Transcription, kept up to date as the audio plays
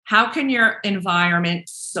how can your environment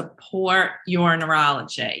support your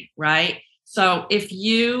neurology, right? So if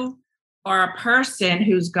you are a person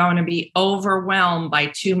who's going to be overwhelmed by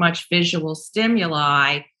too much visual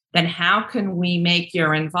stimuli, then how can we make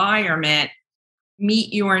your environment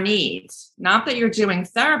meet your needs? Not that you're doing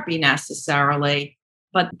therapy necessarily,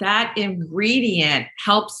 but that ingredient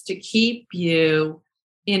helps to keep you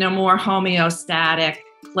in a more homeostatic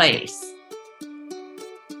place.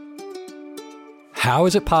 How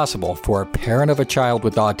is it possible for a parent of a child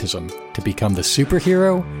with autism to become the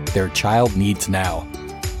superhero their child needs now?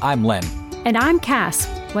 I'm Len. And I'm Cass.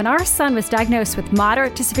 When our son was diagnosed with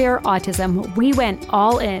moderate to severe autism, we went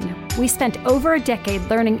all in. We spent over a decade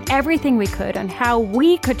learning everything we could on how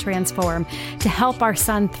we could transform to help our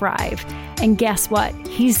son thrive. And guess what?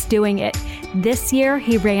 He's doing it. This year,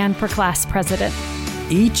 he ran for class president.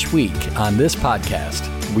 Each week on this podcast,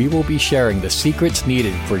 we will be sharing the secrets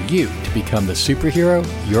needed for you to become the superhero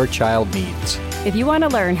your child needs. If you want to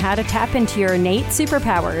learn how to tap into your innate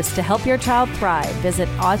superpowers to help your child thrive, visit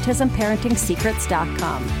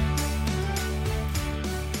autismparenting.secrets.com.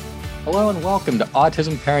 Hello and welcome to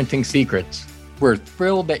Autism Parenting Secrets. We're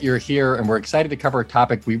thrilled that you're here and we're excited to cover a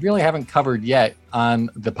topic we really haven't covered yet on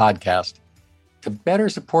the podcast. To better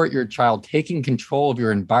support your child, taking control of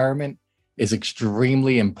your environment is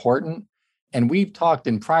extremely important. And we've talked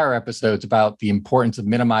in prior episodes about the importance of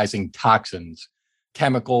minimizing toxins,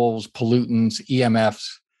 chemicals, pollutants, EMFs,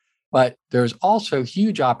 but there's also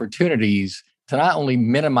huge opportunities to not only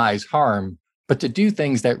minimize harm, but to do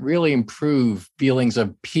things that really improve feelings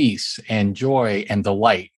of peace and joy and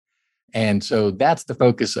delight. And so that's the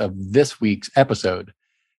focus of this week's episode.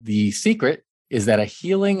 The secret is that a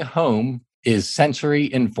healing home is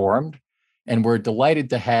sensory informed, and we're delighted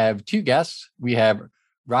to have two guests. We have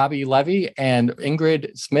Robbie Levy and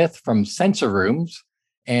Ingrid Smith from Sensor Rooms.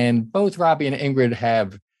 And both Robbie and Ingrid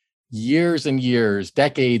have years and years,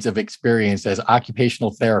 decades of experience as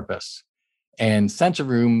occupational therapists. And Sensor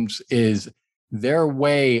Rooms is their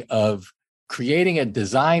way of creating a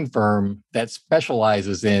design firm that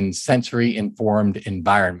specializes in sensory informed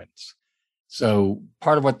environments. So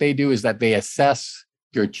part of what they do is that they assess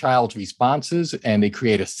your child's responses and they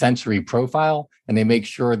create a sensory profile, and they make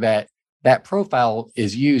sure that that profile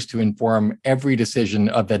is used to inform every decision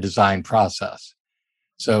of the design process.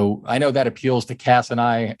 So I know that appeals to Cass and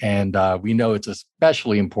I, and we know it's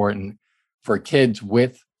especially important for kids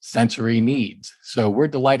with sensory needs. So we're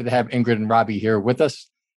delighted to have Ingrid and Robbie here with us,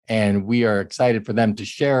 and we are excited for them to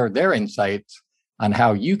share their insights on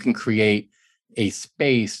how you can create a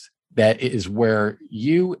space that is where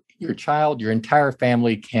you, your child, your entire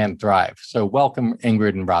family can thrive. So welcome, Ingrid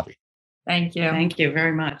and Robbie. Thank you. Thank you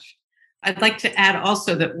very much. I'd like to add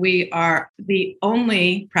also that we are the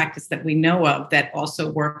only practice that we know of that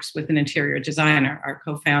also works with an interior designer. Our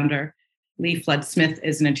co-founder, Lee Flood Smith,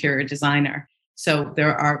 is an interior designer. So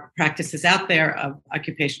there are practices out there of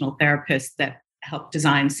occupational therapists that help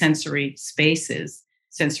design sensory spaces,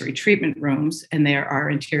 sensory treatment rooms, and there are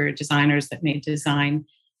interior designers that may design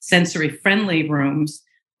sensory-friendly rooms,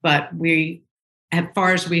 but we, as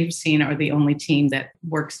far as we've seen, are the only team that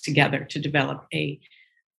works together to develop a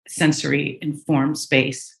sensory informed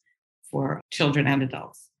space for children and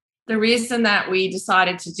adults. The reason that we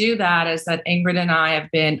decided to do that is that Ingrid and I have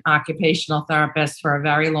been occupational therapists for a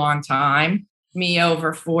very long time, me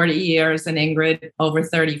over 40 years and Ingrid over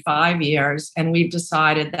 35 years. And we've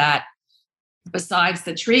decided that besides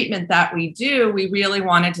the treatment that we do, we really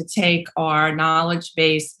wanted to take our knowledge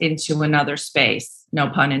base into another space, no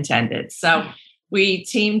pun intended. So we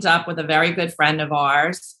teamed up with a very good friend of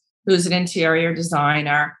ours who's an interior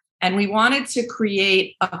designer. And we wanted to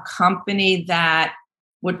create a company that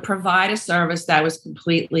would provide a service that was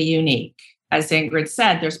completely unique. As Ingrid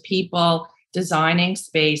said, there's people designing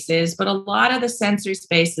spaces, but a lot of the sensory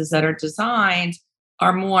spaces that are designed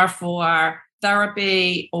are more for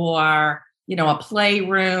therapy or, a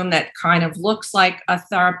playroom that kind of looks like a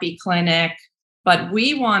therapy clinic. But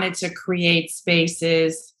we wanted to create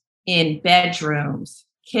spaces in bedrooms,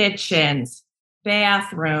 kitchens,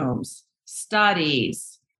 bathrooms,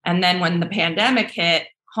 studies, and then when the pandemic hit,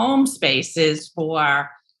 home spaces for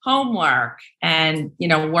homework and,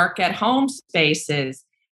 work at home spaces,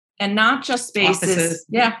 and not just spaces,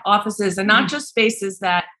 offices, and not just spaces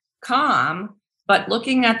that calm, but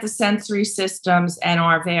looking at the sensory systems and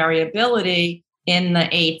our variability in the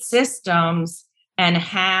 8 systems and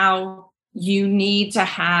how you need to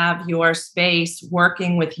have your space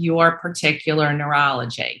working with your particular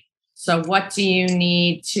neurology. So what do you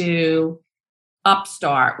need to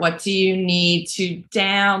upstart? What do you need to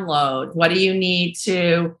download? What do you need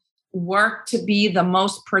to work to be the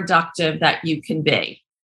most productive that you can be?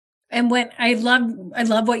 And what I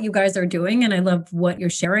love what you guys are doing, and I love what you're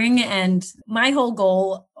sharing. And my whole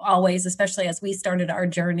goal always, especially as we started our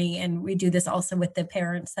journey, and we do this also with the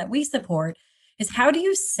parents that we support, is how do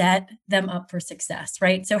you set them up for success,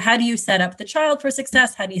 right? So how do you set up the child for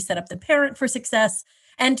success? How do you set up the parent for success?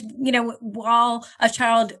 And, while a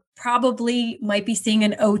child probably might be seeing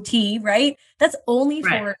an OT, right? That's only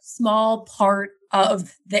for a small part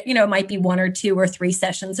of the, it might be 1 or 2 or 3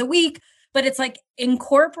 sessions a week. But it's like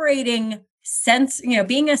incorporating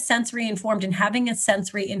being a sensory informed and having a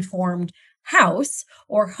sensory informed house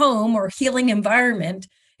or home or healing environment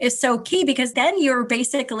is so key, because then you're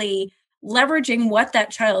basically leveraging what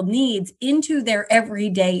that child needs into their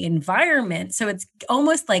everyday environment. So it's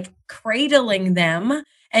almost like cradling them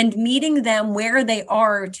and meeting them where they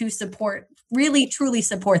are to really truly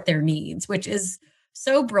support their needs, which is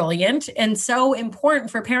so brilliant and so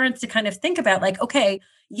important for parents to kind of think about, like, okay,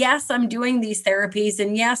 yes, I'm doing these therapies,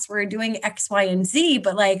 and yes, we're doing X, Y, and Z,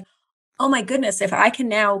 but like, oh my goodness, if I can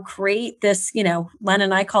now create this, Len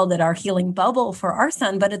and I called it our healing bubble for our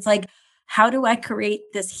son, but it's like, how do I create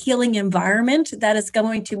this healing environment that is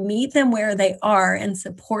going to meet them where they are and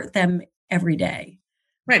support them every day?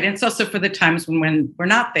 Right. And it's also for the times when we're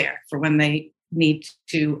not there, for when they need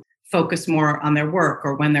to focus more on their work,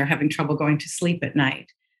 or when they're having trouble going to sleep at night,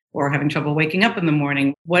 or having trouble waking up in the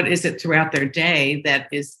morning. What is it throughout their day that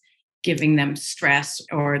is giving them stress,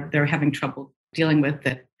 or they're having trouble dealing with,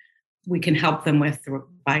 that we can help them with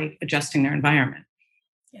by adjusting their environment?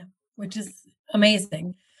 Yeah, which is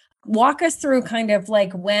amazing. Walk us through kind of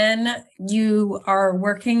like when you are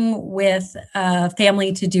working with a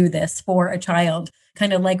family to do this for a child,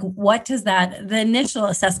 kind of like what does the initial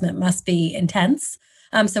assessment must be intense.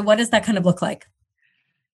 So what does that kind of look like?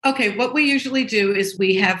 Okay, what we usually do is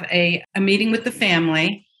we have a meeting with the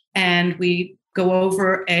family, and we go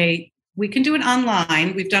over we can do it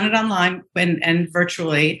online. We've done it online and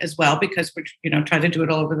virtually as well, because we're trying to do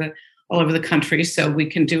it all over the country. So we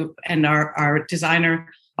can do, and our designer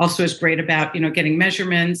also is great about, getting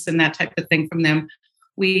measurements and that type of thing from them.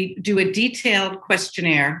 We do a detailed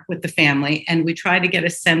questionnaire with the family, and we try to get a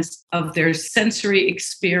sense of their sensory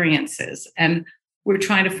experiences. And we're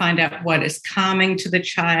trying to find out what is calming to the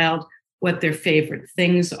child, what their favorite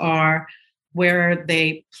things are, where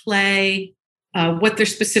they play, what their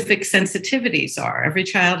specific sensitivities are. Every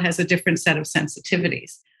child has a different set of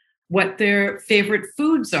sensitivities. What their favorite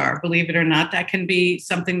foods are, believe it or not, that can be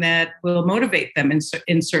something that will motivate them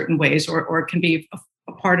in certain ways, or it can be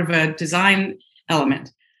a part of a design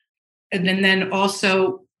element. And then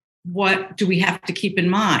also, what do we have to keep in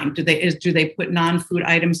mind? Do they put non-food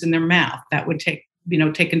items in their mouth? That would take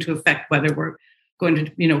into effect whether we're going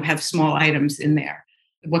to, have small items in there.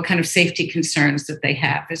 What kind of safety concerns that they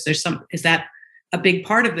have? Is that a big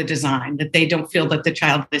part of the design, that they don't feel that the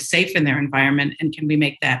child is safe in their environment? And can we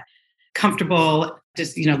make that comfortable,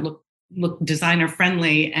 just, look designer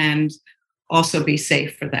friendly, and also be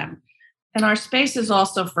safe for them? And our space is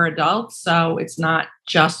also for adults, so it's not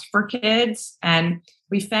just for kids. And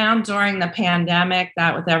we found during the pandemic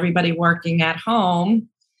that with everybody working at home,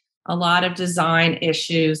 a lot of design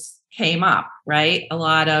issues came up, right? A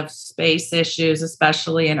lot of space issues,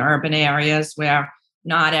 especially in urban areas where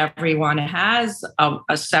not everyone has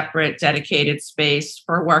a separate dedicated space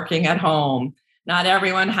for working at home. Not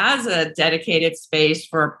everyone has a dedicated space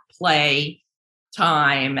for play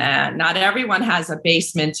time, and not everyone has a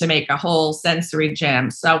basement to make a whole sensory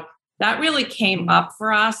gym. So that really came up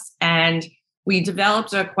for us, and we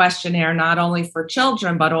developed a questionnaire not only for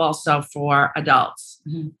children, but also for adults.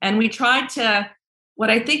 Mm-hmm. And we tried to, what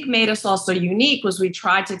I think made us also unique was we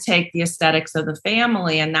tried to take the aesthetics of the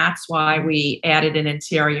family, and that's why we added an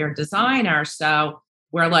interior designer. So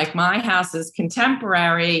where like my house is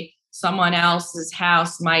contemporary, someone else's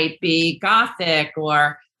house might be Gothic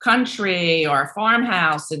or country or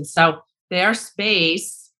farmhouse. And so their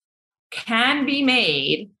space can be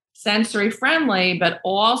made sensory friendly, but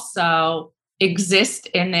also exist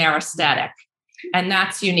in their aesthetic. And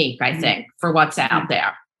that's unique, I think, for what's out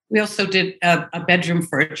there. We also did a bedroom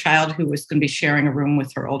for a child who was going to be sharing a room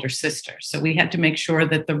with her older sister. So we had to make sure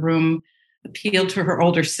that the room appealed to her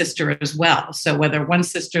older sister as well. So whether one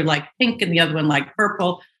sister liked pink and the other one liked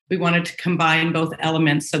purple, we wanted to combine both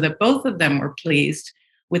elements so that both of them were pleased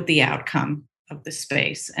with the outcome of the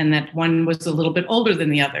space, and that one was a little bit older than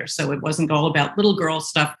the other. So it wasn't all about little girl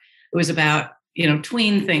stuff. It was about,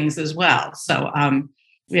 tween things as well. So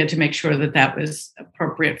we had to make sure that that was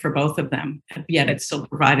appropriate for both of them, yet it still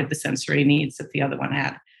provided the sensory needs that the other one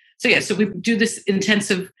had. So we do this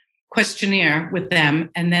intensive questionnaire with them,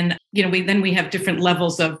 and then we have different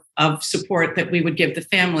levels of support that we would give the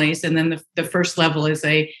families. And then the first level is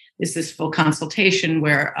a is this full consultation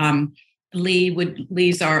where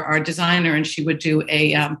Lee's our designer, and she would do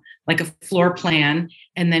a like a floor plan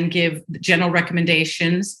and then give general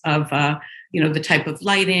recommendations of the type of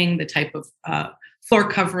lighting, the type of floor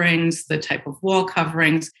coverings, the type of wall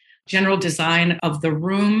coverings, general design of the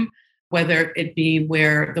room, whether it be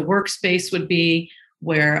where the workspace would be,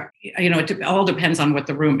 where, it all depends on what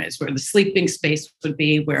the room is, where the sleeping space would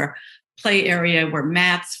be, where play area, where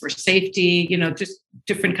mats for safety, just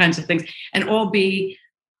different kinds of things, and all be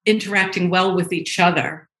interacting well with each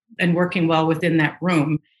other and working well within that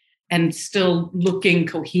room and still looking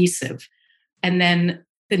cohesive. And then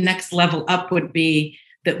the next level up would be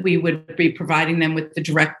that we would be providing them with the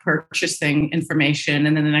direct purchasing information.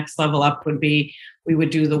 And then the next level up would be we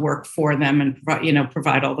would do the work for them and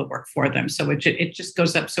provide all the work for them. So it just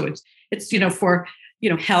goes up. So it's for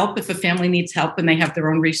help if a family needs help and they have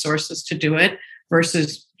their own resources to do it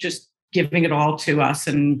versus just giving it all to us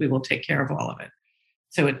and we will take care of all of it.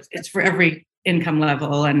 So it's for every income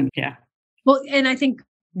level. And yeah. Well, and I think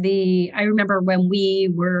I remember when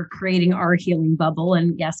we were creating our healing bubble,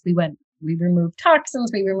 and yes, we removed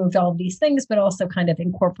toxins, we removed all of these things, but also kind of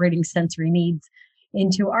incorporating sensory needs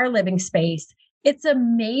into our living space. It's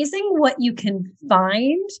amazing what you can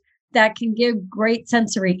find that can give great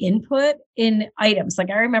sensory input in items. Like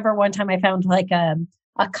I remember one time I found like a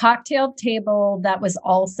cocktail table that was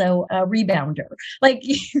also a rebounder. Like,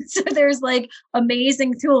 so there's like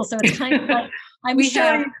amazing tools. So it's kind of like,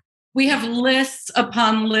 we have lists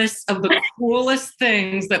upon lists of the coolest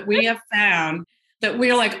things that we have found that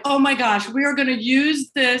we're like, oh my gosh, we are going to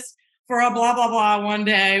use this for a blah, blah, blah one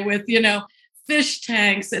day with, fish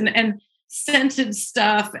tanks and scented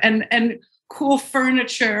stuff and cool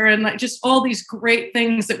furniture and like just all these great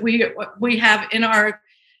things that we have in our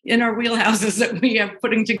wheelhouses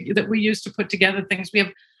that we use to put together things. We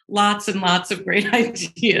have lots and lots of great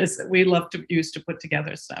ideas that we love to use to put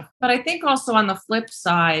together stuff. But I think also on the flip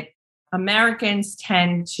side, Americans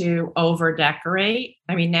tend to over decorate.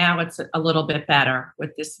 I mean, now it's a little bit better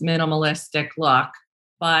with this minimalistic look,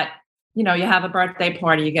 but you have a birthday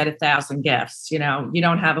party, you get 1,000 gifts, you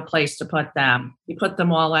don't have a place to put them. You put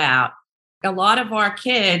them all out. A lot of our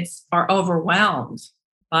kids are overwhelmed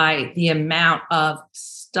by the amount of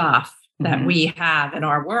stuff that we have in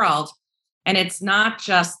our world. And it's not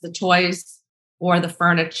just the toys or the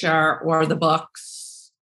furniture or the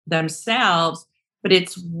books themselves, but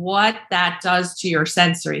it's what that does to your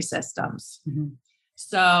sensory systems. Mm-hmm.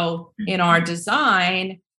 So in our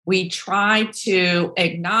design, we try to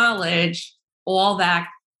acknowledge all that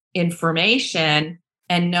information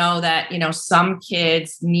and know that, some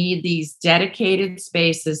kids need these dedicated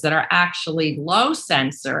spaces that are actually low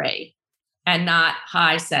sensory and not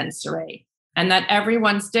high sensory, and that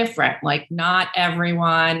everyone's different. Like not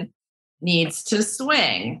everyone needs to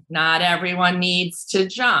swing. Not everyone needs to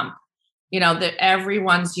jump. That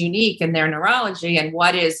everyone's unique in their neurology, and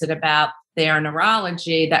what is it about their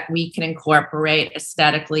neurology that we can incorporate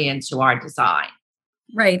aesthetically into our design.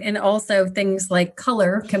 Right. And also things like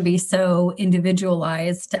color can be so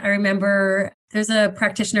individualized. I remember there's a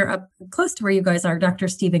practitioner up close to where you guys are, Dr.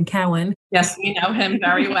 Stephen Cowan. Yes, we know him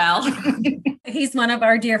very well. He's one of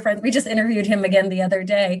our dear friends. We just interviewed him again the other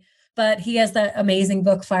day, but he has that amazing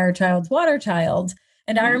book, Fire Child's Water Child.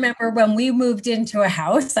 And I remember when we moved into a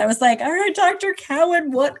house, I was like, all right, Dr.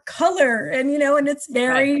 Cowan, what color? And, and it's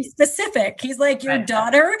very specific. He's like, your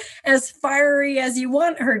daughter, as fiery as you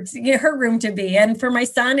want her room to be. And for my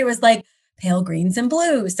son, it was like pale greens and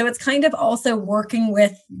blues. So it's kind of also working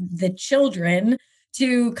with the children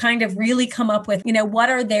to kind of really come up with, what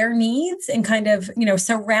are their needs and kind of,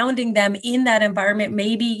 surrounding them in that environment.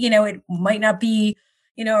 Maybe, it might not be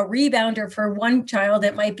a rebounder for one child.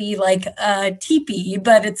 It might be like a teepee,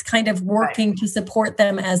 but it's kind of working to support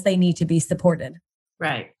them as they need to be supported.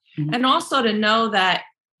 Right. Mm-hmm. And also to know that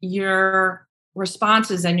your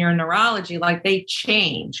responses and your neurology, like they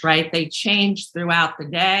change, right? They change throughout the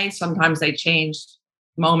day. Sometimes they change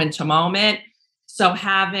moment to moment. So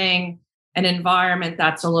having an environment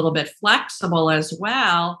that's a little bit flexible as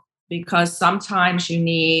well, because sometimes you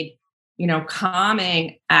need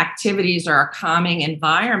calming activities or a calming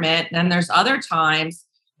environment. And there's other times,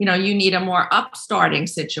 you need a more upstarting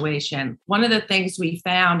situation. One of the things we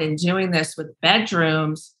found in doing this with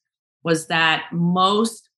bedrooms was that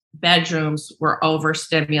most bedrooms were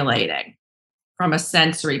overstimulating from a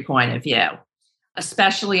sensory point of view,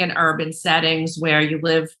 especially in urban settings where you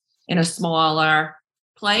live in a smaller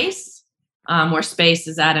place where space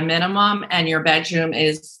is at a minimum and your bedroom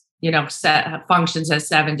is functions as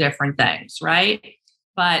 7 different things, right?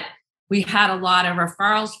 But we had a lot of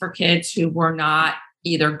referrals for kids who were not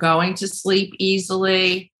either going to sleep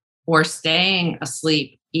easily or staying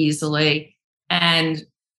asleep easily. And,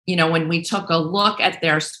 when we took a look at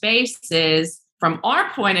their spaces from our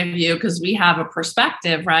point of view, because we have a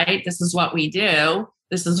perspective, right? This is what we do.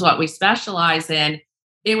 This is what we specialize in.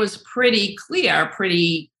 It was pretty clear,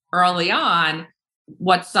 pretty early on,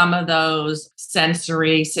 what some of those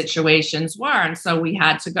sensory situations were. And so we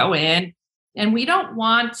had to go in, and we don't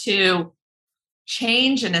want to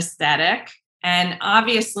change an aesthetic. And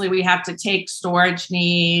obviously we have to take storage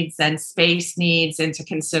needs and space needs into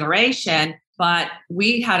consideration. But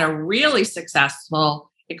we had a really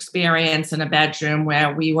successful experience in a bedroom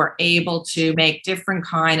where we were able to make different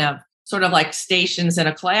kind of sort of like stations in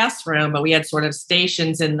a classroom, but we had sort of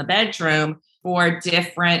stations in the bedroom for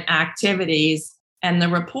different activities. And the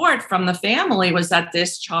report from the family was that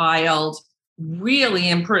this child really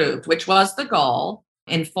improved, which was the goal,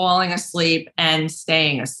 in falling asleep and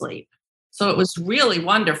staying asleep. So it was really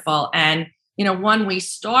wonderful. And, when we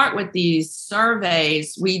start with these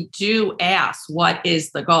surveys, we do ask, what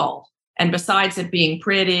is the goal? And besides it being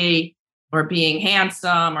pretty or being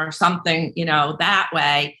handsome or something, that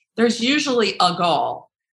way, there's usually a goal.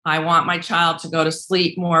 I want my child to go to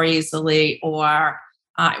sleep more easily, or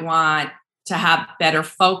I want to have better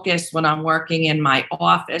focus when I'm working in my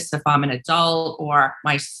office if I'm an adult, or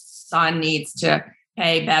my son needs to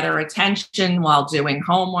pay better attention while doing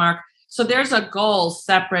homework. So there's a goal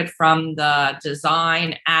separate from the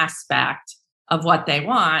design aspect of what they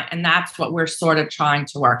want. And that's what we're sort of trying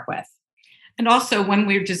to work with. And also when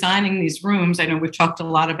we're designing these rooms, I know we've talked a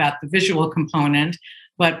lot about the visual component,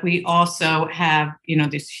 but we also have,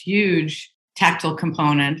 this huge tactile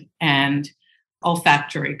component and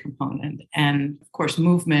olfactory component, and of course,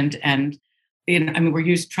 movement. And,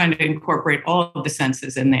 we're trying to incorporate all of the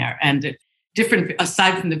senses in there, and different,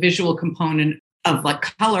 aside from the visual component of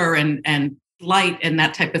like color and light and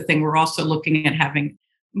that type of thing, we're also looking at having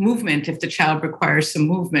movement if the child requires some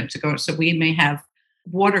movement to go. So we may have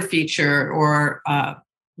water feature or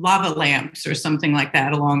lava lamps or something like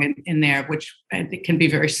that along in there, which I think can be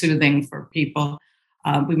very soothing for people.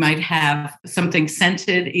 We might have something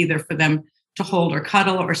scented either for them to hold or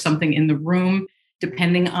cuddle, or something in the room,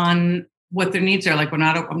 depending on what their needs are. Like, we're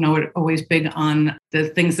not always big on the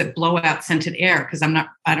things that blow out scented air, because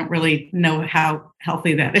I don't really know how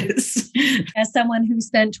healthy that is. As someone who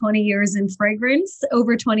spent 20 years in fragrance,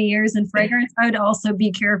 over 20 years in fragrance, I would also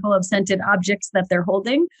be careful of scented objects that they're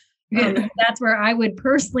holding. That's where I would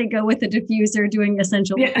personally go with a diffuser doing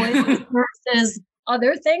essential oils versus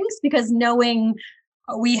other things, because knowing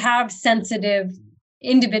we have sensitive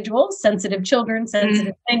individuals, sensitive children,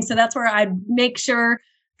 sensitive things. So that's where I'd make sure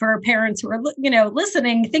for parents who are,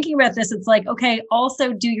 listening, thinking about this, it's like, okay,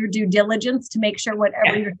 also do your due diligence to make sure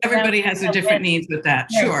whatever everybody has their different needs with that.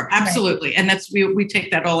 Right. Sure. Absolutely. Right. And that's, we take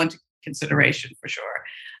that all into consideration for sure.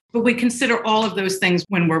 But we consider all of those things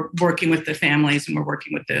when we're working with the families and we're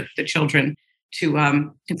working with the children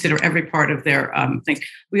to consider every part of their things.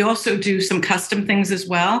 We also do some custom things as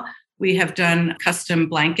well. We have done custom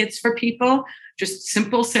blankets for people, just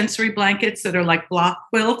simple sensory blankets that are like block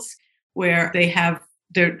quilts, where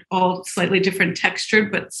they're all slightly different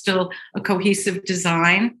textured, but still a cohesive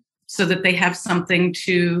design, so that they have something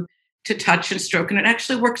to touch and stroke. And it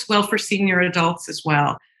actually works well for senior adults as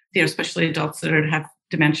well, especially adults that have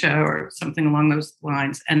dementia or something along those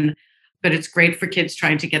lines. But it's great for kids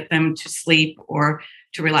trying to get them to sleep or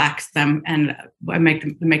to relax them. And I make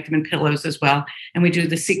them in pillows as well. And we do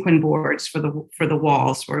the sequin boards for the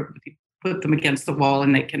walls, where we put them against the wall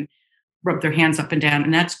and they can rub their hands up and down.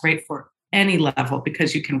 And that's great for any level,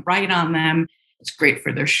 because you can write on them. It's great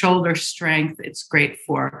for their shoulder strength. It's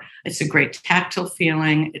a great tactile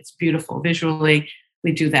feeling. It's beautiful visually.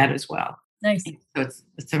 We do that as well. Nice. So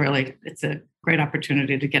it's a great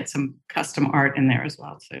opportunity to get some custom art in there as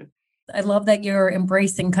well too. I love that you're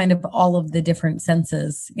embracing kind of all of the different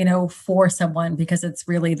senses, for someone, because it's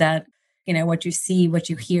really that, what you see, what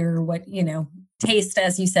you hear, what, taste,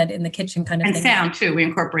 as you said, in the kitchen kind of and thing. And sound too. We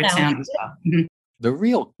incorporate sound as well. Mm-hmm. The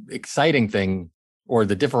real exciting thing, or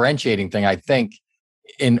the differentiating thing, I think,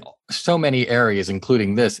 in so many areas,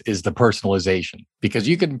 including this, is the personalization. Because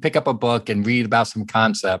you can pick up a book and read about some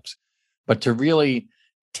concepts, but to really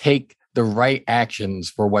take the right actions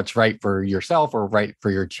for what's right for yourself or right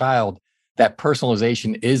for your child, that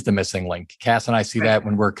personalization is the missing link. Cass and I see that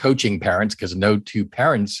when we're coaching parents, because no two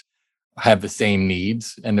parents have the same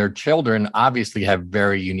needs, and their children obviously have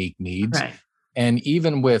very unique needs. Right. And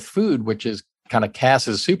even with food, which is kind of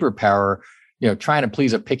Cass's superpower, trying to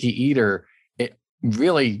please a picky eater, it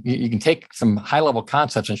really, you can take some high level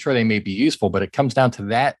concepts and sure they may be useful, but it comes down to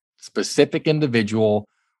that specific individual.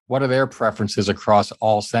 What are their preferences across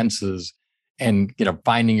all senses? and,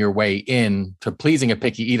 finding your way in to pleasing a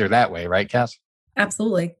picky eater that way, right, Cass?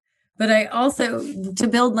 Absolutely. But I also, to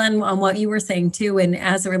build on what you were saying too, and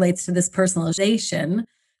as it relates to this personalization,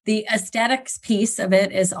 the aesthetics piece of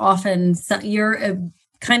it is often you're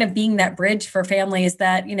kind of being that bridge for families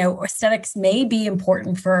that, aesthetics may be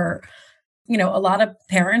important for, a lot of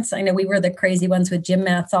parents. I know we were the crazy ones with gym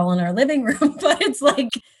mats all in our living room, but it's like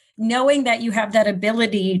knowing that you have that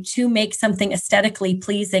ability to make something aesthetically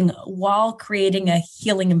pleasing while creating a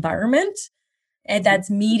healing environment and that's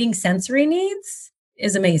meeting sensory needs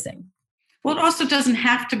is amazing. Well, it also doesn't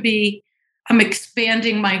have to be, I'm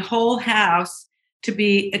expanding my whole house to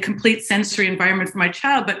be a complete sensory environment for my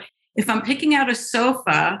child. But if I'm picking out a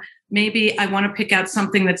sofa, maybe I want to pick out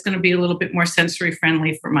something that's going to be a little bit more sensory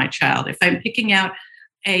friendly for my child. If I'm picking out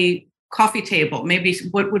a coffee table, maybe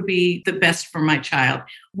what would be the best for my child?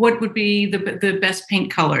 What would be the best paint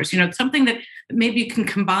colors? Something that maybe you can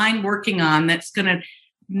combine working on that's going to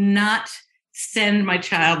not send my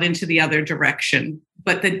child into the other direction,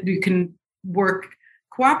 but that you can work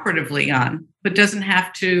cooperatively on, but doesn't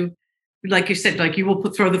have to, like you said, like you will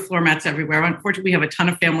throw the floor mats everywhere. Unfortunately, we have a ton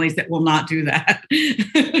of families that will not do that.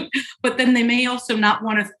 But then they may also not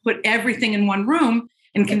want to put everything in one room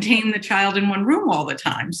and contain the child in one room all the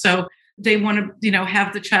time. So they want to,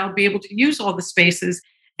 have the child be able to use all the spaces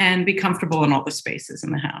and be comfortable in all the spaces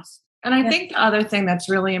in the house. And I think the other thing that's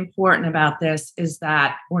really important about this is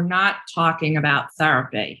that we're not talking about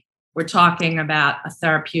therapy. We're talking about a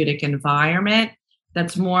therapeutic environment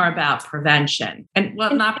that's more about prevention. And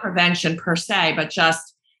well, not prevention per se, but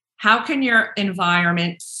just how can your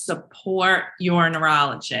environment support your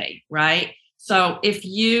neurology, right? So if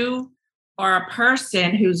you are a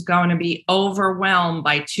person who's going to be overwhelmed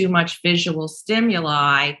by too much visual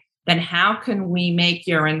stimuli, then how can we make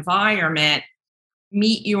your environment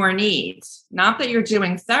meet your needs? Not that you're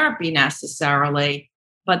doing therapy necessarily,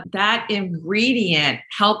 but that ingredient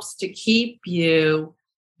helps to keep you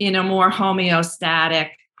in a more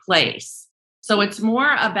homeostatic place. So it's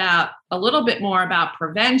a little bit more about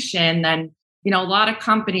prevention than, a lot of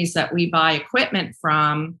companies that we buy equipment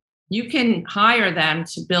from, you can hire them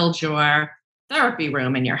to build your therapy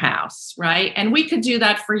room in your house, right? And we could do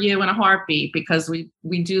that for you in a heartbeat because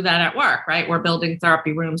we do that at work, right? We're building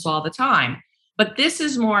therapy rooms all the time. But this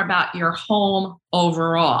is more about your home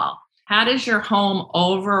overall. How does your home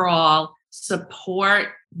overall support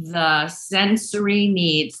the sensory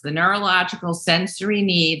needs, the neurological sensory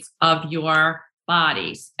needs of your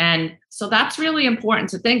bodies? And so that's really important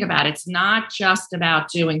to think about. It's not just about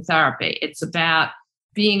doing therapy. It's about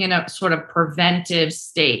being in a sort of preventive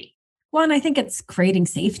state. Well, and I think it's creating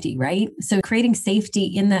safety, right? So creating safety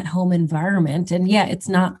in that home environment. And yeah, it's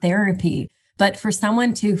not therapy, but for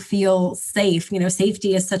someone to feel safe,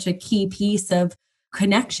 safety is such a key piece of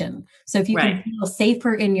connection. So if you can feel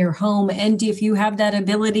safer in your home, and if you have that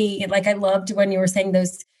ability, like I loved when you were saying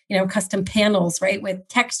those, custom panels, right, with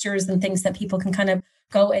textures and things that people can kind of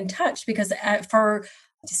go and touch, because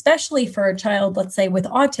especially for a child, let's say with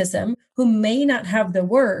autism, who may not have the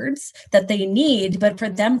words that they need, but for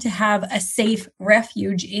them to have a safe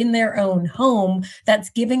refuge in their own home that's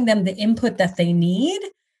giving them the input that they need,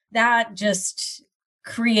 that just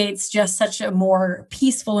creates just such a more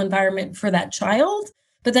peaceful environment for that child,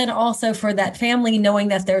 but then also for that family, knowing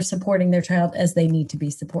that they're supporting their child as they need to be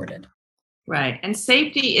supported. Right. And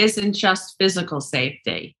safety isn't just physical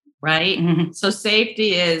safety, right? Mm-hmm. So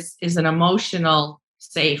safety is an emotional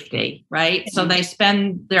safety, right? Mm-hmm. So they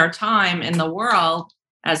spend their time in the world,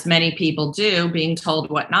 as many people do, being told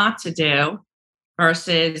what not to do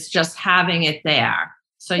versus just having it there.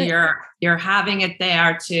 So you're having it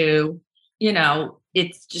there to,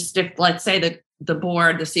 it's just, if let's say that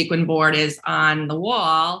the sequin board is on the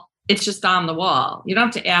wall, it's just on the wall. You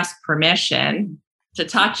don't have to ask permission to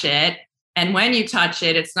touch it. And when you touch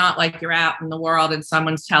it, it's not like you're out in the world and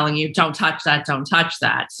someone's telling you, don't touch that, don't touch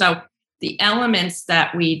that. So the elements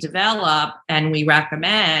that we develop and we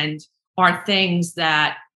recommend are things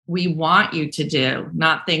that we want you to do,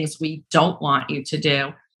 not things we don't want you to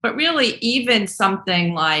do. But really, even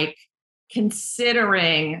something like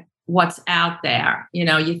considering what's out there.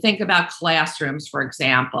 You think about classrooms, for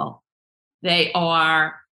example, they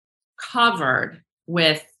are covered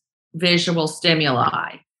with visual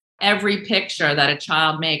stimuli. Every picture that a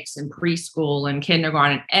child makes in preschool and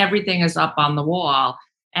kindergarten, everything is up on the wall,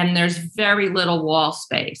 and there's very little wall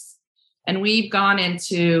space. And we've gone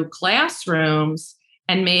into classrooms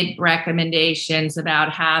and made recommendations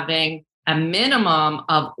about having a minimum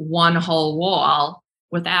of one whole wall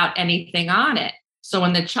without anything on it. So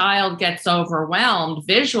when the child gets overwhelmed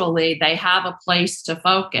visually, they have a place to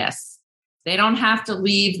focus. They don't have to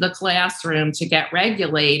leave the classroom to get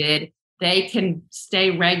regulated. They can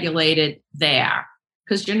stay regulated there,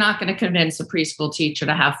 because you're not going to convince a preschool teacher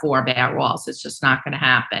to have 4 bare walls. It's just not going to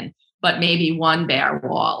happen. But maybe 1 bare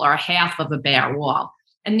wall or half of a bare wall.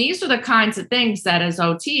 And these are the kinds of things that as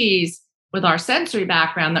OTs with our sensory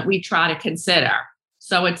background that we try to consider.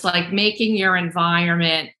 So it's like making your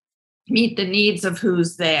environment meet the needs of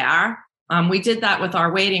who's there. We did that with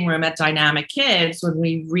our waiting room at Dynamic Kids. When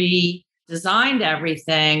we redesigned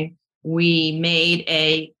everything, we made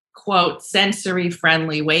a, quote,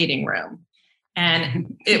 sensory-friendly waiting room.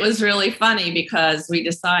 And it was really funny because we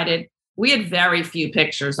decided we had very few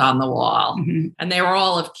pictures on the wall, and they were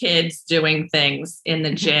all of kids doing things in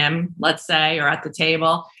the gym, let's say, or at the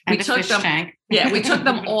table. And we took them, tank. We took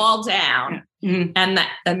them all down. And the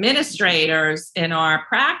administrators in our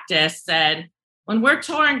practice said, when we're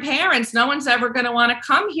touring parents, no one's ever going to want to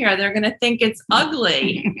come here. They're going to think it's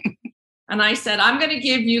ugly. And I said, I'm going to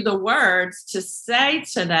give you the words to say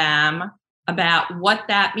to them about what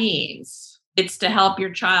that means. It's to help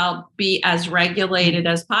your child be as regulated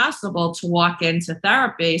as possible to walk into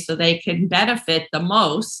therapy so they can benefit the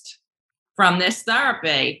most from this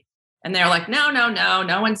therapy. And they're like,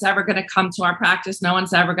 no one's ever going to come to our practice. No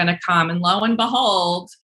one's ever going to come. And lo and behold,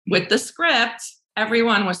 with the script,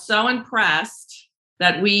 everyone was so impressed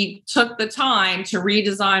that we took the time to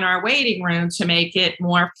redesign our waiting room to make it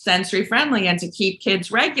more sensory friendly and to keep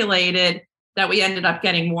kids regulated, that we ended up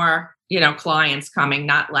getting more clients coming,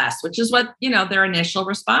 not less, which is what, their initial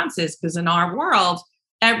response is. Because in our world,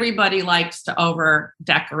 everybody likes to over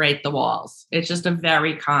decorate the walls. It's just a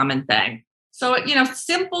very common thing. So,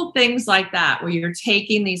 simple things like that, where you're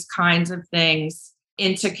taking these kinds of things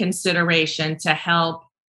into consideration to help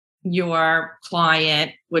your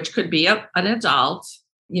client, which could be an adult,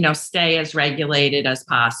 stay as regulated as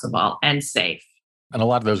possible and safe. And a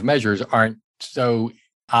lot of those measures aren't so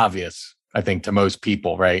obvious, I think, to most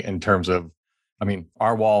people, right? In terms of,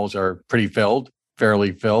 our walls are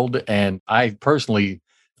fairly filled. And I personally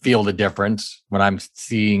feel the difference when I'm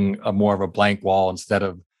seeing more of a blank wall instead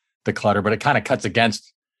of the clutter, but it kind of cuts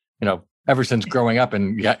against, ever since growing up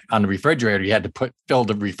and on the refrigerator, you had to fill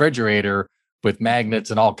the refrigerator with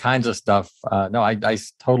magnets and all kinds of stuff. I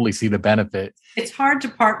totally see the benefit. It's hard to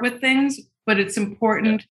part with things, but it's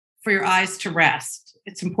important for your eyes to rest.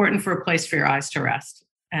 It's important for a place for your eyes to rest.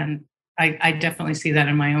 And I definitely see that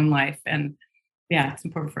in my own life. And it's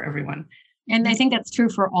important for everyone. And I think that's true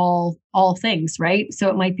for all things, right? So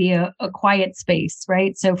it might be a quiet space,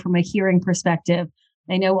 right? So from a hearing perspective,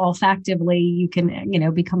 I know olfactively you can,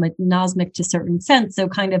 become anosmic to certain sense. So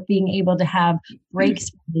kind of being able to have breaks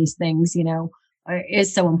from these things,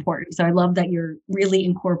 is so important. So I love that you're really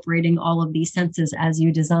incorporating all of these senses as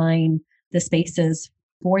you design the spaces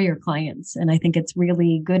for your clients. And I think it's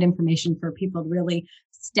really good information for people to really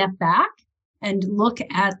step back and look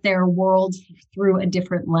at their world through a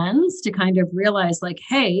different lens to kind of realize like,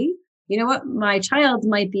 hey, you know what, my child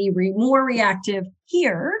might be more reactive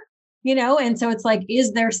here, and so it's like,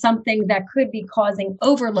 is there something that could be causing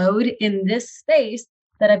overload in this space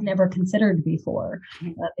that I've never considered before?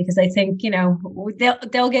 Because I think,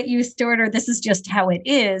 they'll get used to it, or this is just how it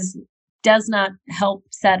is, does not help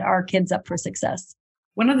set our kids up for success.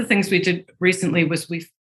 One of the things we did recently was we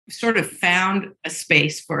sort of found a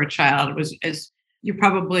space for a child. It was, as you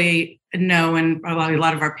probably know, and probably a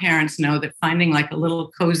lot of our parents know, that finding like a little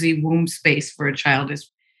cozy womb space for a child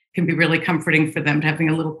can be really comforting for them, to having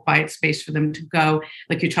a little quiet space for them to go.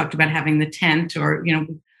 Like you talked about having the tent, or,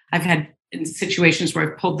 I've had in situations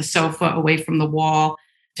where I've pulled the sofa away from the wall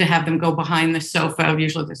to have them go behind the sofa.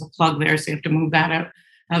 Usually there's a plug there, so you have to move that out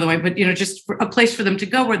of the way. But, just for a place for them to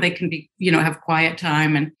go where they can be, have quiet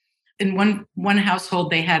time. And in one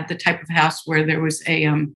household, they had the type of house where there was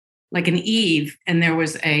like an eave, and there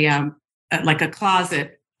was like a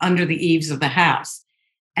closet under the eaves of the house.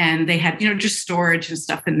 And they had, just storage and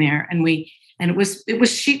stuff in there. And it was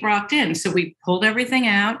sheetrocked in. So we pulled everything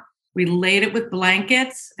out, we laid it with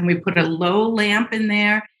blankets, and we put a low lamp in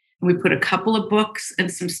there, and we put a couple of books and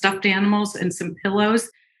some stuffed animals and some pillows.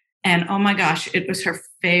 And oh my gosh, it was her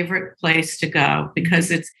favorite place to go, because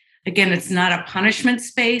it's not a punishment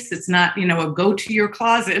space. It's not, a go to your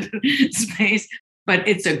closet space, but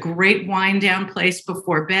it's a great wind down place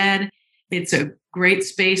before bed. It's a great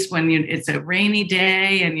space when it's a rainy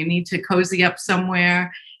day and you need to cozy up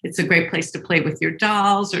somewhere. It's a great place to play with your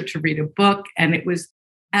dolls or to read a book. And it was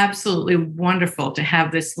absolutely wonderful to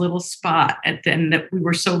have this little spot. And that we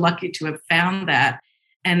were so lucky to have found that.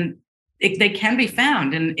 And they can be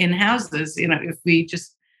found in houses, if we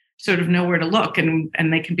just sort of know where to look, and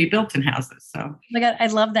they can be built in houses. So oh my God, I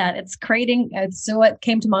love that. It's creating. So what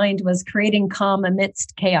came to mind was creating calm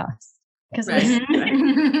amidst chaos. Because right.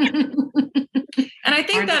 And I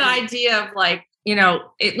think that idea of like,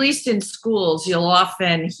 at least in schools, you'll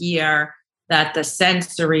often hear that the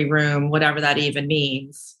sensory room, whatever that even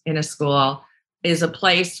means in a school, is a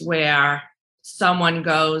place where someone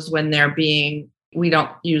goes when they're being, we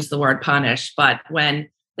don't use the word punish, but when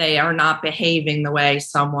they are not behaving the way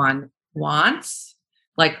someone wants,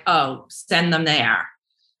 like, oh, send them there.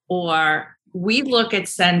 Or we look at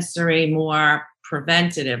sensory more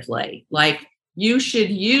preventatively, like you should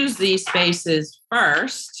use these spaces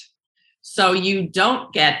first so you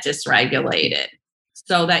don't get dysregulated,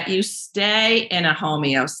 so that you stay in a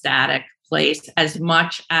homeostatic place as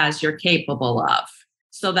much as you're capable of,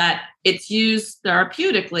 so that it's used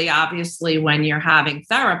therapeutically, obviously, when you're having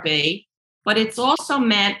therapy, but it's also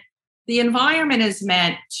meant, the environment is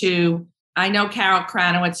meant to, I know Carol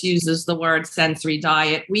Kranowitz uses the word sensory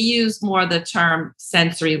diet. We use more the term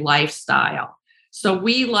sensory lifestyle. So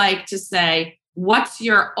we like to say, what's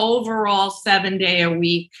your overall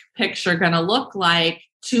 7-day-a-week picture going to look like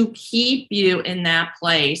to keep you in that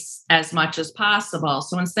place as much as possible?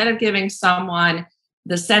 So instead of giving someone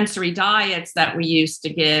the sensory diets that we used to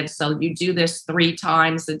give, so you do this 3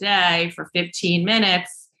 times a day for 15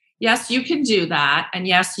 minutes, yes, you can do that. And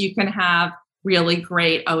yes, you can have really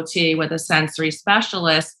great OT with a sensory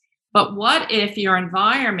specialist. But what if your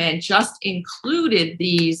environment just included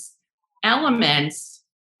these elements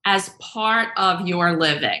as part of your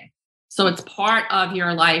living? So it's part of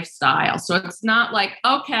your lifestyle. So it's not like,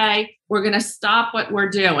 okay, we're going to stop what we're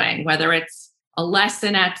doing, whether it's a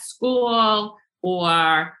lesson at school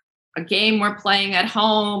or a game we're playing at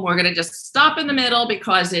home. We're going to just stop in the middle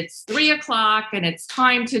because it's 3:00 and it's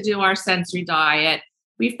time to do our sensory diet.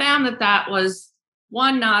 We found that was,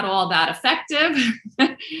 1, not all that effective.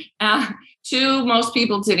 2, most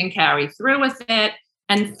people didn't carry through with it.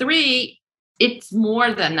 And 3, it's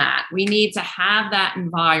more than that. We need to have that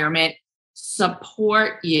environment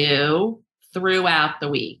support you throughout the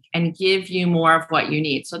week and give you more of what you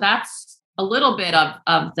need. So that's a little bit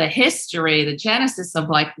of the history, the genesis of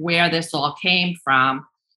like where this all came from.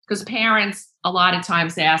 Because parents a lot of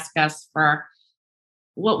times ask us for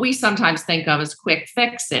what we sometimes think of as quick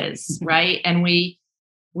fixes, right? And we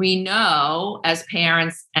know as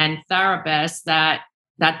parents and therapists that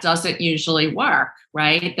doesn't usually work,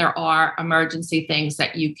 right? There are emergency things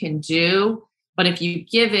that you can do, but if you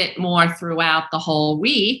give it more throughout the whole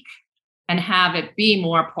week and have it be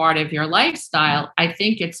more part of your lifestyle, I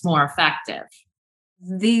think it's more effective.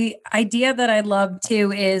 The idea that I love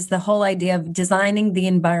too is the whole idea of designing the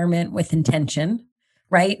environment with intention,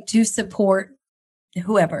 right? To support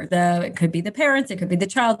whoever. It could be the parents, it could be the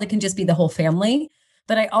child, it can just be the whole family.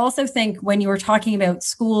 But I also think when you were talking about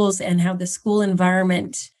schools and how the school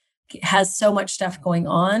environment has so much stuff going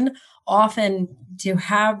on, often to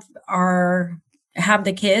have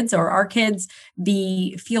the kids or our kids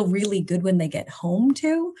feel really good when they get home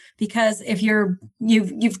too, because if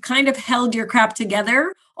you've kind of held your crap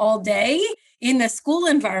together all day in the school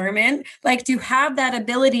environment, like to have that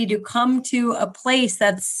ability to come to a place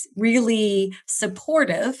that's really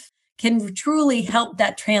supportive can truly help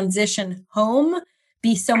that transition home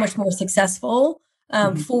be so much more successful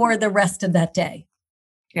for the rest of that day.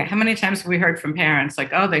 Yeah. How many times have we heard from parents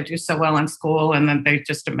like, oh, they do so well in school and then they're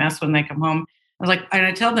just a mess when they come home? And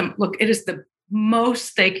I tell them, look, it is the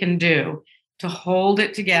most they can do to hold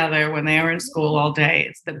it together when they are in school all day.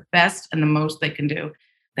 It's the best and the most they can do.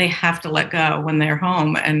 They have to let go when they're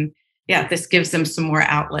home. And yeah, this gives them some more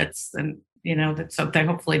outlets and, so they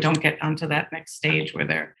hopefully don't get onto that next stage where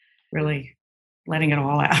they're really letting it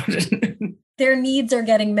all out. Their needs are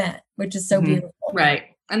getting met, which is so beautiful. Right.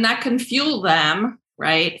 And that can fuel them,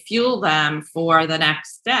 right? Fuel them for the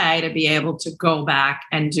next day to be able to go back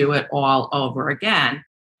and do it all over again.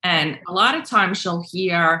 And a lot of times you'll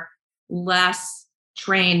hear less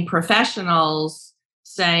trained professionals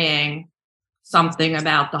saying something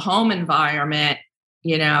about the home environment,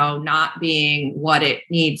 not being what it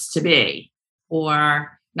needs to be,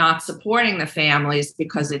 or not supporting the families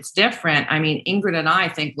because it's different. I mean, Ingrid and I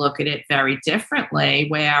think look at it very differently,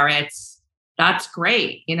 where that's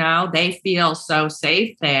great. They feel so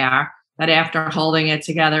safe there that after holding it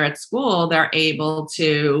together at school, they're able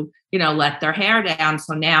to, let their hair down.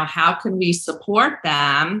 So now how can we support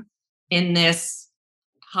them in this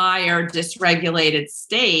higher dysregulated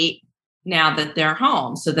state now that they're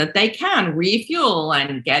home, so that they can refuel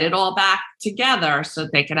and get it all back together so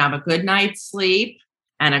they can have a good night's sleep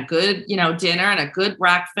and a good, dinner and a good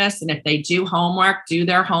breakfast. And if they do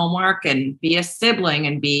their homework and be a sibling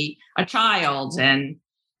and be a child and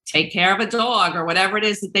take care of a dog or whatever it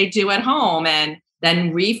is that they do at home, and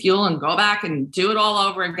then refuel and go back and do it all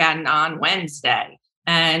over again on Wednesday.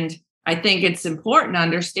 And I think it's important to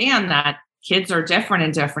understand that kids are different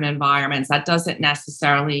in different environments. That doesn't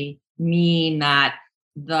necessarily mean that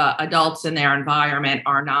the adults in their environment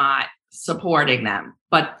are not supporting them.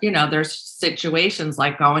 But, there's situations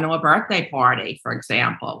like going to a birthday party, for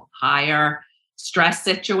example, higher stress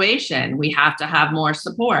situation. We have to have more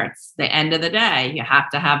supports. The end of the day, you have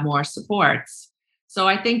to have more supports. So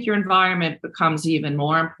I think your environment becomes even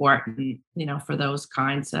more important, for those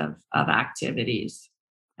kinds of activities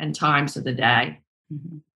and times of the day.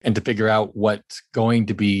 Mm-hmm. And to figure out what's going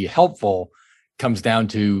to be helpful comes down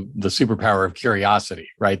to the superpower of curiosity,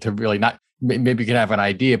 right? To really not, maybe you can have an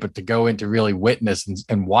idea, but to go into really witness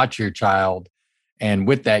and watch your child. And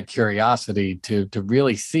with that curiosity to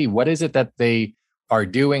really see what is it that they are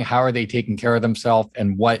doing, how are they taking care of themselves,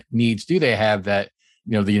 and what needs do they have that,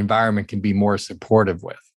 the environment can be more supportive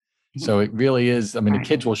with. Mm-hmm. So it really is, the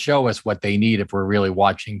kids will show us what they need if we're really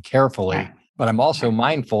watching carefully. Right. But I'm also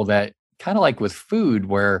mindful that kind of like with food,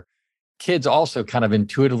 where kids also kind of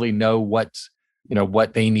intuitively know what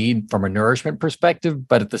they need from a nourishment perspective,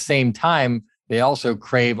 but at the same time, they also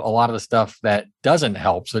crave a lot of the stuff that doesn't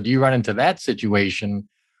help. So do you run into that situation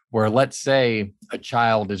where, let's say, a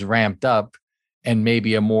child is ramped up and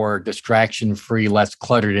maybe a more distraction-free, less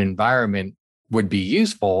cluttered environment would be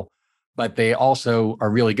useful, but they also are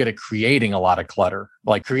really good at creating a lot of clutter,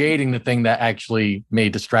 like creating the thing that actually may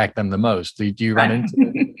distract them the most. Do you run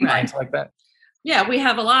into clients like that? Yeah, we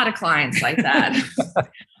have a lot of clients like that.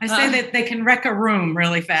 I say that they can wreck a room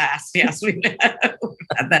really fast. Yes, we've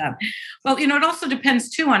had that. Well, it also depends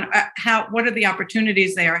too on what are the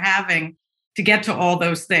opportunities they are having to get to all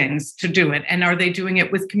those things to do it. And are they doing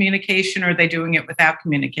it with communication, or are they doing it without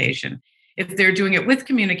communication? If they're doing it with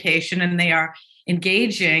communication and they are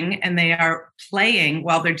engaging and they are playing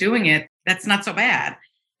while they're doing it, that's not so bad.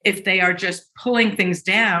 If they are just pulling things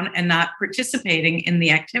down and not participating in the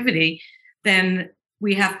activity, then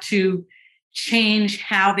we have to change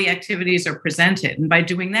how the activities are presented. And by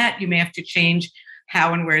doing that, you may have to change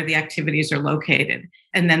how and where the activities are located.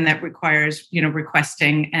 And then that requires,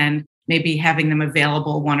 requesting and maybe having them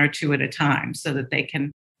available one or two at a time so that they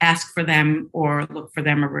can ask for them or look for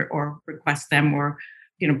them or request them or,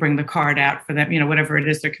 bring the card out for them, whatever it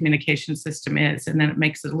is their communication system is. And then it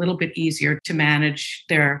makes it a little bit easier to manage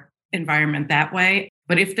their environment that way.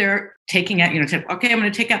 But if they're taking out, okay, I'm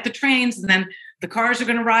going to take out the trains, and then the cars are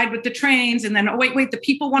going to ride with the trains, and then, oh, wait, the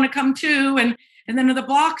people want to come too. And then the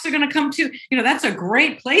blocks are going to come too. That's a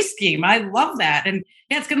great play scheme. I love that. And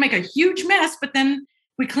yeah, it's going to make a huge mess, but then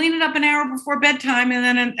we clean it up an hour before bedtime,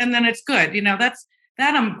 and then it's good.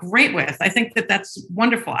 That I'm great with. I think that's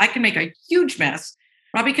wonderful. I can make a huge mess.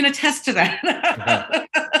 Robbie can attest to that.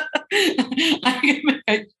 I can make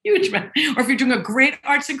a huge mess. Or if you're doing a great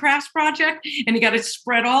arts and crafts project and you got it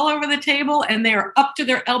spread all over the table and they're up to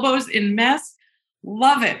their elbows in mess,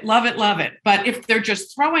 love it, love it, love it. But if they're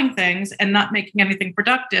just throwing things and not making anything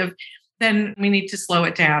productive, then we need to slow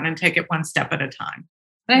it down and take it one step at a time.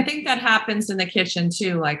 And I think that happens in the kitchen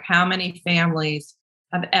too. Like, how many families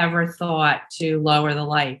have ever thought to lower the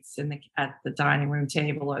lights at the dining room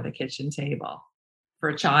table or the kitchen table for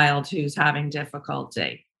a child who's having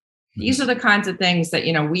difficulty? These are the kinds of things that,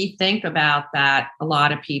 we think about that a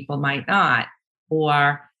lot of people might not.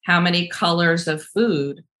 Or how many colors of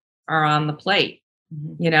food are on the plate.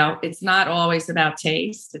 It's not always about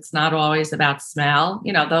taste. It's not always about smell.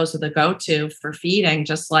 Those are the go-to for feeding,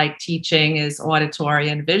 just like teaching is auditory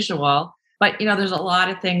and visual. But, there's a lot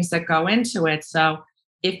of things that go into it. So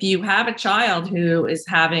if you have a child who is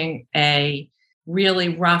having a really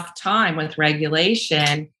rough time with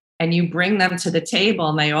regulation and you bring them to the table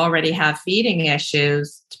and they already have feeding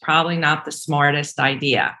issues, it's probably not the smartest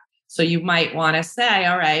idea. So you might want to say,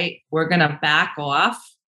 all right, we're going to back off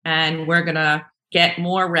and we're going to get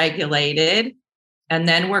more regulated, and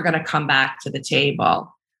then we're going to come back to the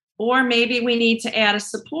table. Or maybe we need to add a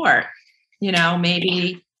support.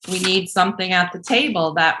 Maybe we need something at the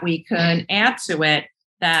table that we can add to it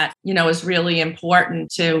that, is really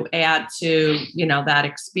important to add to, that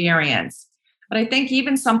experience. But I think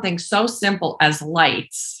even something so simple as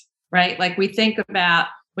lights, right? Like, we think about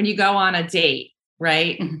when you go on a date,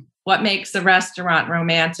 right? Mm-hmm. What makes the restaurant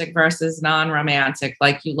romantic versus non-romantic?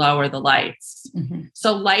 Like, you lower the lights. Mm-hmm.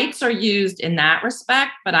 So lights are used in that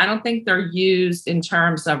respect, but I don't think they're used in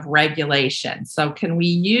terms of regulation. So can we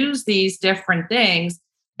use these different things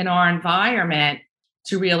in our environment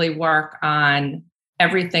to really work on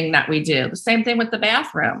everything that we do. The same thing with the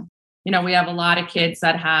bathroom. We have a lot of kids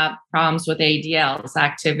that have problems with ADLs,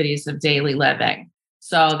 activities of daily living.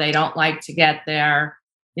 So they don't like to get their,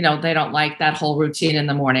 they don't like that whole routine in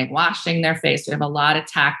the morning, washing their face. We have a lot of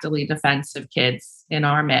tactily defensive kids in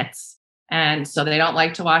our midst. And so they don't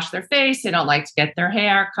like to wash their face. They don't like to get their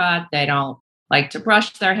hair cut. They don't like to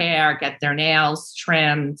brush their hair, get their nails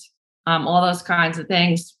trimmed, all those kinds of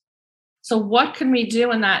things. So what can we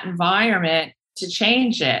do in that environment to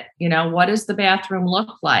change it? What does the bathroom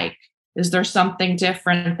look like? Is there something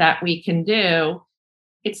different that we can do?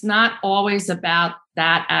 It's not always about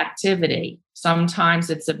that activity. Sometimes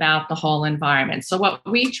it's about the whole environment. So what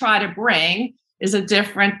we try to bring is a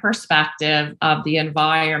different perspective of the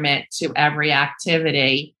environment to every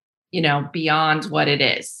activity, beyond what it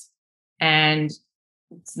is. And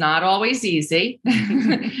it's not always easy.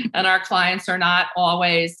 And our clients are not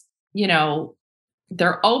always,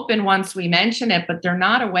 they're open once we mention it, but they're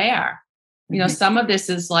not aware. Some of this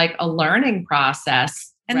is like a learning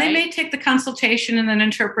process. And right? They may take the consultation and then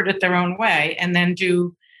interpret it their own way and then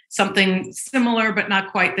do something similar, but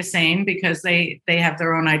not quite the same because they have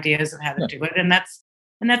their own ideas of how to do it. And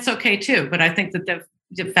that's okay too. But I think that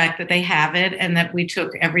the fact that they have it and that we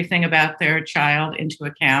took everything about their child into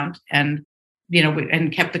account and,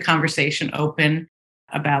 and kept the conversation open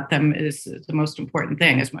about them is the most important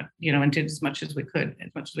thing as much, and did as much as we could, as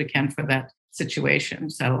much as we can for that situation.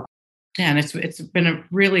 So, and it's been a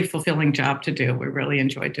really fulfilling job to do. We really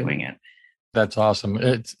enjoy doing it. That's awesome.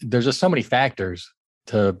 There's just so many factors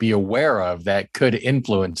to be aware of that could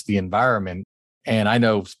influence the environment. And I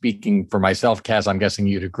know, speaking for myself, Kaz, I'm guessing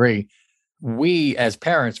you'd agree, we as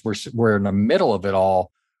parents were in the middle of it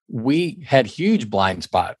all. We had huge blind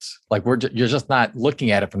spots. Like you're just not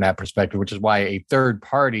looking at it from that perspective, which is why a third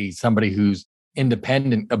party, somebody who's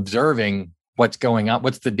independent, observing what's going on,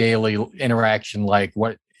 what's the daily interaction like,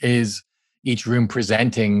 what is each room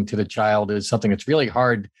presenting to the child, is something that's really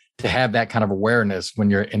hard to have that kind of awareness when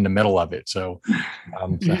you're in the middle of it. So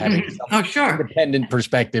having some independent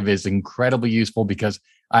perspective is incredibly useful, because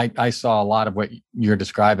I saw a lot of what you're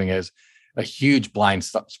describing as a huge blind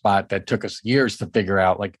spot that took us years to figure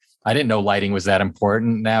out. Like, I didn't know lighting was that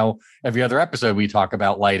important. Now, every other episode, we talk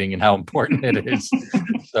about lighting and how important it is.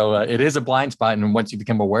 So it is a blind spot. And once you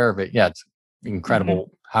become aware of it, it's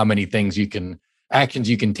incredible how many actions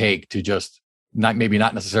you can take to just not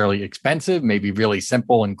necessarily expensive, maybe really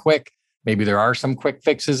simple and quick. Maybe there are some quick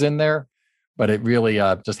fixes in there, but it really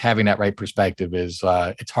just having that right perspective is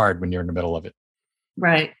it's hard when you're in the middle of it.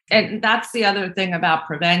 Right. And that's the other thing about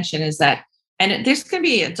prevention is that, and this can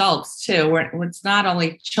be adults too, where it's not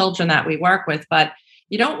only children that we work with, but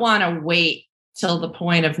you don't want to wait till the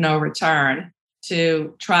point of no return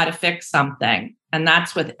to try to fix something. And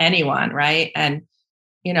that's with anyone, right? And,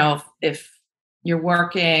 if you're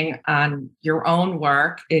working on your own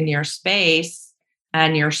work in your space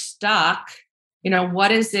and you're stuck,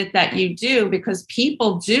 what is it that you do? Because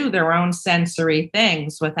people do their own sensory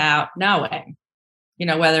things without knowing,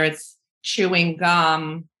 whether it's chewing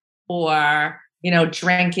gum or,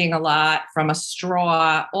 drinking a lot from a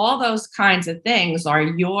straw, all those kinds of things are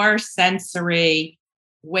your sensory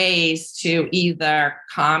ways to either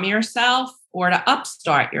calm yourself or to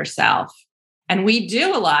upstart yourself. And we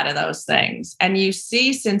do a lot of those things. And you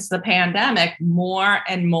see, since the pandemic, more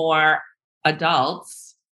and more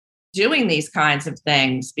adults doing these kinds of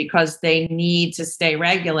things because they need to stay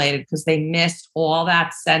regulated, because they missed all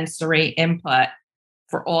that sensory input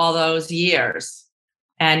for all those years.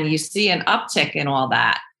 And you see an uptick in all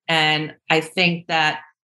that. And I think that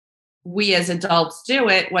we as adults do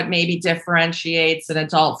it. What maybe differentiates an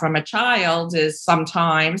adult from a child is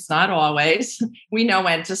sometimes, not always, we know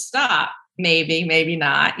when to stop. Maybe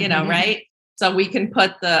not, right? So we can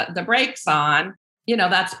put the brakes on.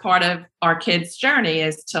 That's part of our kids' journey,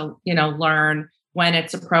 is to, learn when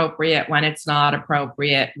it's appropriate, when it's not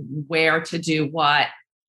appropriate, where to do what.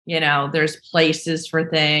 There's places for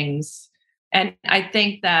things. And I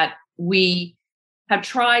think that we have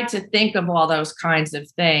tried to think of all those kinds of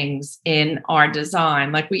things in our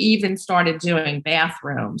design. Like, we even started doing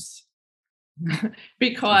bathrooms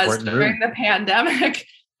because during the pandemic,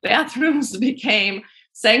 bathrooms became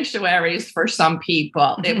sanctuaries for some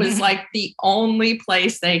people. It was like the only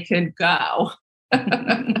place they could go.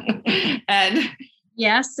 And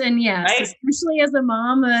yes, right? Especially as a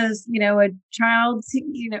mom, as a child,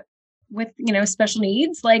 with special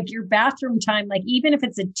needs, like your bathroom time, like even if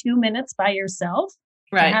it's 2 minutes by yourself,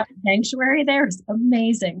 right, to have a sanctuary there is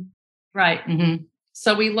amazing. Right. Mm-hmm.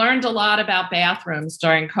 So we learned a lot about bathrooms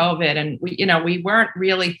during COVID, and we weren't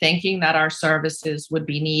really thinking that our services would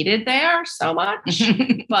be needed there so much.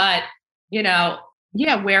 But,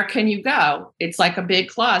 yeah, where can you go? It's like a big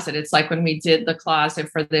closet. It's like when we did the closet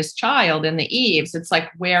for this child in the eaves, it's like,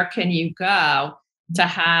 where can you go to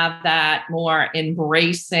have that more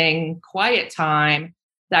embracing, quiet time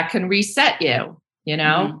that can reset you? You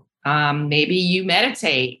know, maybe you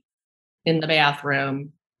meditate in the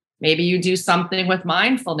bathroom. Maybe you do something with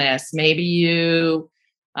mindfulness. Maybe you,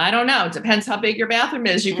 I don't know, it depends how big your bathroom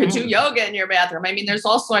is. You could do yoga in your bathroom. I mean, there's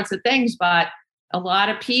all sorts of things, but a lot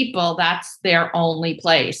of people, that's their only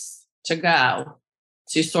place to go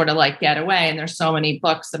to sort of like get away. And there's so many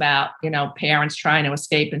books about, you know, parents trying to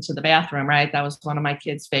escape into the bathroom, right? That was one of my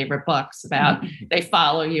kids' favorite books about they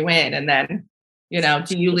follow you in and then, you know,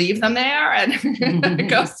 do you leave them there and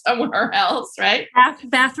go somewhere else, right?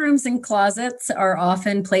 Bathrooms and closets are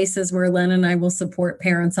often places where Len and I will support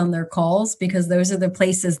parents on their calls, because those are the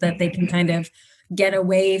places that they can kind of get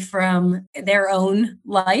away from their own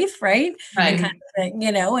life, right? Right. And kind of,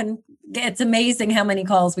 you know, and it's amazing how many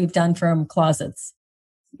calls we've done from closets.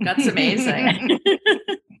 That's amazing.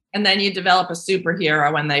 And then you develop a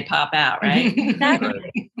superhero when they pop out, right?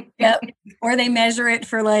 Exactly. Yep. Or they measure it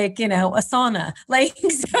for like, you know, a sauna. Like,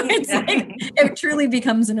 so it's like, it truly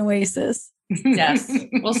becomes an oasis. Yes.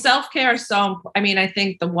 Well, self-care is so, I mean, I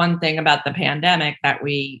think the one thing about the pandemic that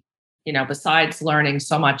we, you know, besides learning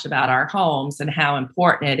so much about our homes and how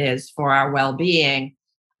important it is for our well-being,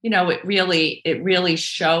 you know, it really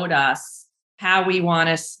showed us how we want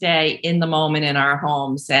to stay in the moment in our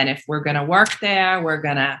homes. And if we're going to work there, we're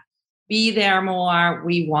going to be there more.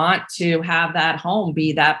 We want to have that home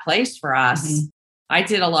be that place for us. I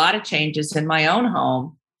did a lot of changes in my own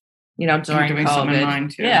home, you know, during COVID. Some in mine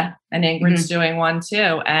too. Yeah. And Ingrid's doing one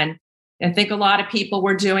too. And I think a lot of people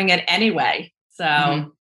were doing it anyway.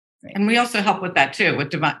 So, and we also help with that too,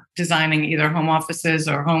 with designing either home offices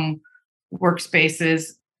or home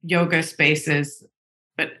workspaces, yoga spaces.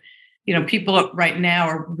 But, you know, people right now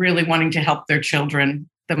are really wanting to help their children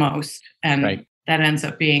the most. And that ends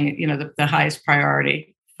up being, you know, the highest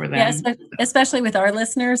priority for them. Yes, especially with our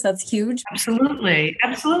listeners, that's huge. Absolutely.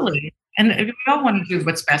 Absolutely. And we all want to do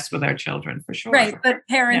what's best with our children, for sure. Right. But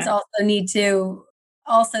parents also need to,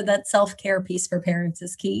 also that self-care piece for parents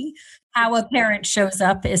is key. How a parent shows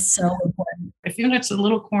up is so important. If even it's a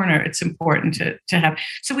little corner, it's important to have.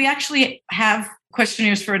 So we actually have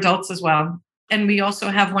questionnaires for adults as well. And we also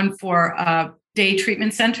have one for day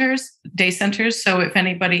centers. So if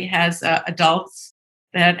anybody has adults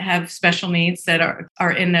that have special needs that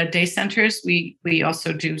are in day centers, we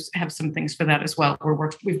also do have some things for that as well.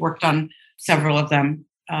 We've worked on several of them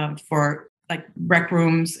for like rec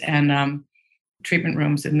rooms and treatment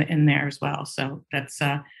rooms in there as well. So that's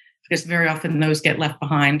because very often those get left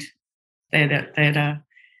behind. They'd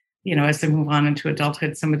you know, as they move on into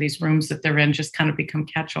adulthood, some of these rooms that they're in just kind of become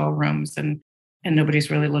catch-all rooms, and nobody's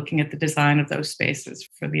really looking at the design of those spaces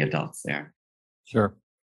for the adults there. Sure.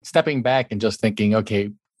 Stepping back and just thinking,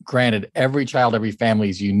 okay, granted, every child, every family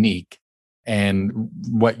is unique, and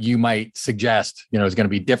what you might suggest, you know, is going to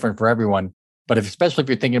be different for everyone. But especially if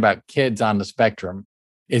you're thinking about kids on the spectrum,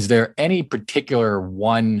 is there any particular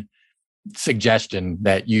one suggestion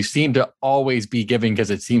that you seem to always be giving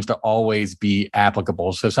because it seems to always be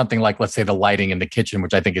applicable? So something like, let's say, the lighting in the kitchen,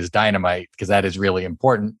 which I think is dynamite because that is really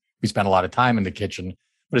important. We spend a lot of time in the kitchen.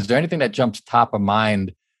 But is there anything that jumps top of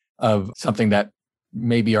mind of something that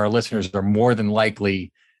maybe our listeners are more than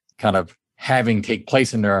likely kind of having take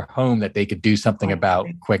place in their home that they could do something about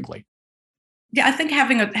quickly? Yeah, I think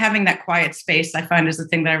having that quiet space, I find, is the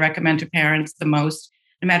thing that I recommend to parents the most,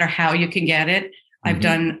 no matter how you can get it. I've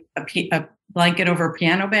done a blanket over a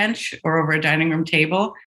piano bench or over a dining room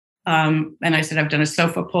table. And I said, I've done a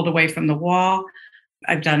sofa pulled away from the wall.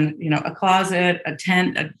 I've done, you know, a closet, a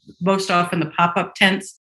tent, most often the pop-up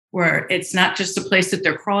tents, where it's not just a place that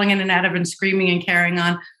they're crawling in and out of and screaming and carrying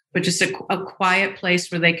on, but just a quiet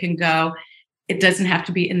place where they can go. It doesn't have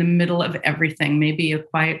to be in the middle of everything. Maybe a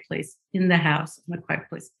quiet place in the house, and a quiet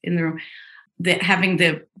place in the room. Having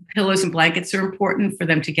the pillows and blankets are important for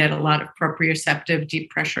them to get a lot of proprioceptive, deep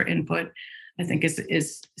pressure input, I think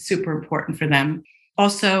is super important for them.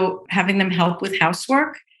 Also, having them help with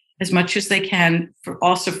housework as much as they can,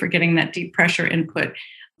 for getting that deep pressure input.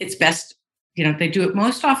 It's best, you know, they do it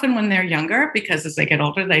most often when they're younger, because as they get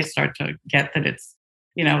older, they start to get that it's,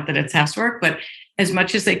 you know, that it's housework. But as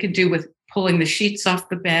much as they could do with pulling the sheets off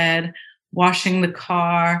the bed, washing the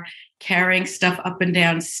car, carrying stuff up and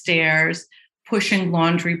down stairs, pushing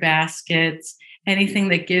laundry baskets, anything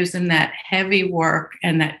that gives them that heavy work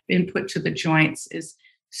and that input to the joints is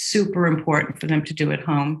super important for them to do at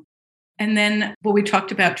home. And then what we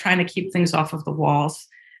talked about, trying to keep things off of the walls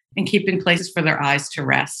and keeping places for their eyes to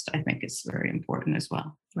rest, I think is very important as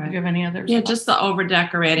well. Do you have any others? Yeah, just the over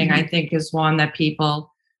decorating, I think, is one that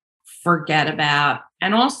people forget about.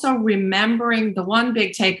 And also remembering, the one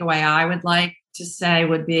big takeaway I would like to say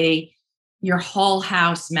would be your whole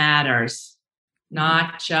house matters,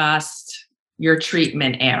 not just your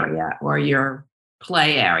treatment area or your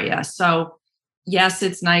play area. So yes,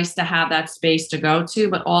 it's nice to have that space to go to,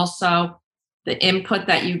 but also the input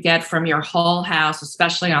that you get from your whole house,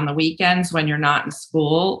 especially on the weekends when you're not in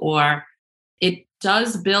school, or it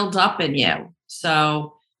does build up in you.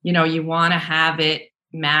 So, you want to have it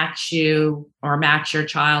match you or match your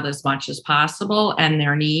child as much as possible and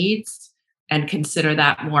their needs, and consider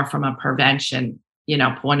that more from a prevention,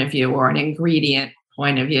 point of view, or an ingredient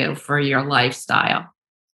point of view for your lifestyle.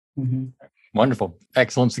 Mm-hmm. Wonderful.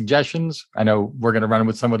 Excellent suggestions. I know we're going to run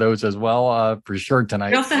with some of those as well for sure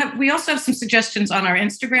tonight. We also have some suggestions on our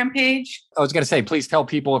Instagram page. I was going to say, please tell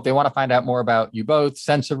people if they want to find out more about you both,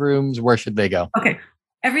 Sensorooms, where should they go? Okay.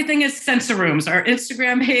 Everything is Sensorooms. Our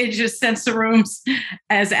Instagram page is Sensorooms,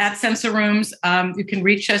 as at Sensorooms. You can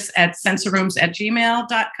reach us at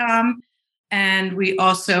sensorooms@gmail.com. And we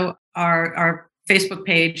also, our Facebook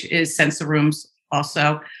page is Sensorooms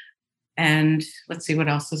also. And let's see what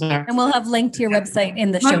else is our. And we'll have linked to your website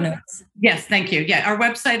in the show notes. Yes, thank you. Yeah, our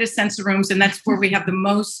website is Sensorooms, and that's where we have the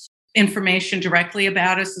most information directly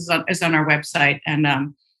about us is on our website. And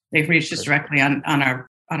they've reached us directly on our.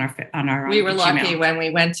 We were lucky when we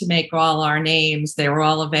went to make all our names; they were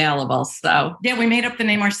all available. So yeah, we made up the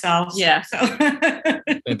name ourselves. Yeah, so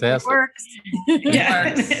fantastic. It works.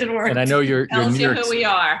 It works. And I know you're Tells New York. Who we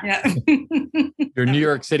are. Yeah. You're New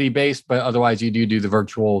York City based, but otherwise you do the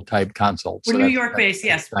virtual type consults. We're New York based.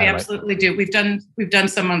 Yes, we absolutely do. We've done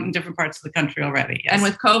some in different parts of the country already. Yes. And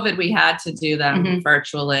with COVID, we had to do them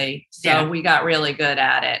virtually, so we got really good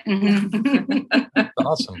at it.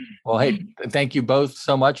 Awesome. Well, hey, thank you both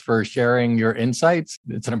so much for sharing your insights.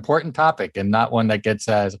 It's an important topic and not one that gets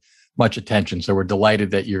as much attention. So we're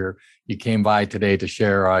delighted that you came by today to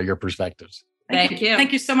share your perspectives. Thank you.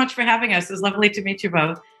 Thank you so much for having us. It was lovely to meet you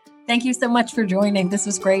both. Thank you so much for joining. This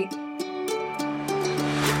was great.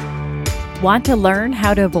 Want to learn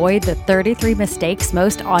how to avoid the 33 mistakes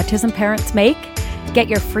most autism parents make? Get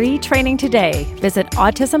your free training today. Visit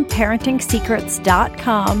autismparenting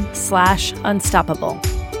secrets.com/unstoppable.